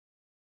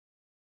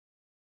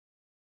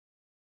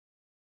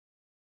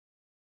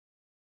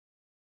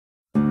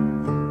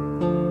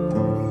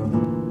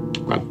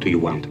do you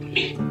want of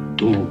me?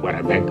 Do what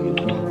I beg you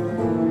to do.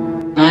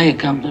 Now you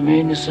come to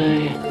me and you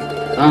say,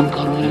 Don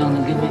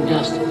Corleone, give me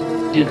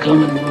justice. You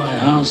come into my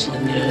house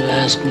and you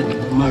ask me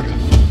for murder.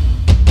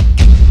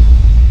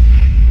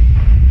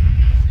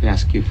 I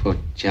ask you for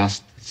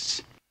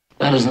justice.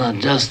 That is not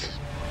justice.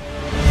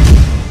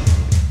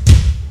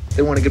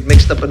 They want to get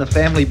mixed up in a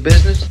family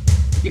business?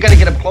 You gotta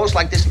get up close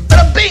like this, and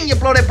bada bing, you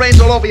blow their brains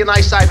all over your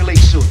nice Ivy League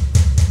suit.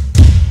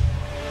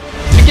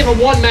 You give them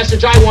one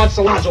message, I want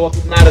Salazzo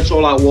off. Now it's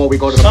all out war, we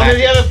go to the back. Some of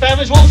the other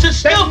families won't sit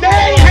still. They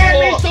hand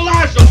me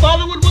Salazzo. Your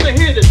father would want to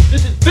hear this.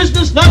 This is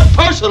business, not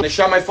personal. They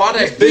shot my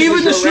father.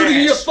 Even the shooting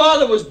of your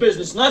father was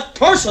business, not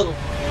personal.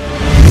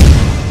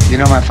 You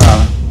know my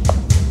father?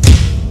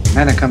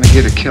 Men are coming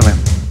here to kill him.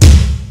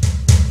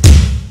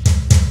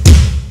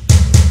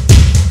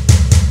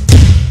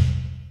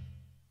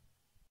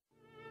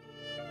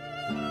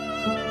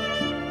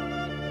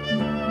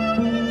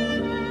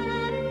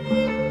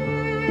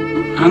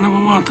 I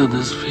never wanted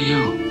this for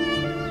you.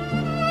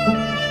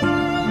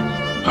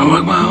 I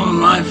worked my whole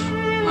life.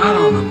 I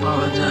don't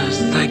apologize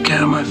to take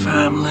care of my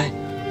family.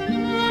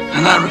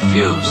 And I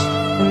refused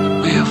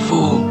to be a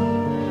fool.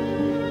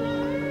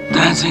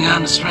 Dancing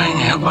on the string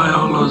held by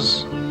all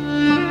those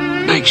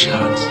big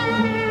shots.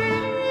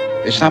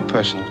 It's not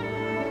personal.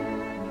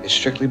 It's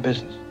strictly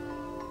business.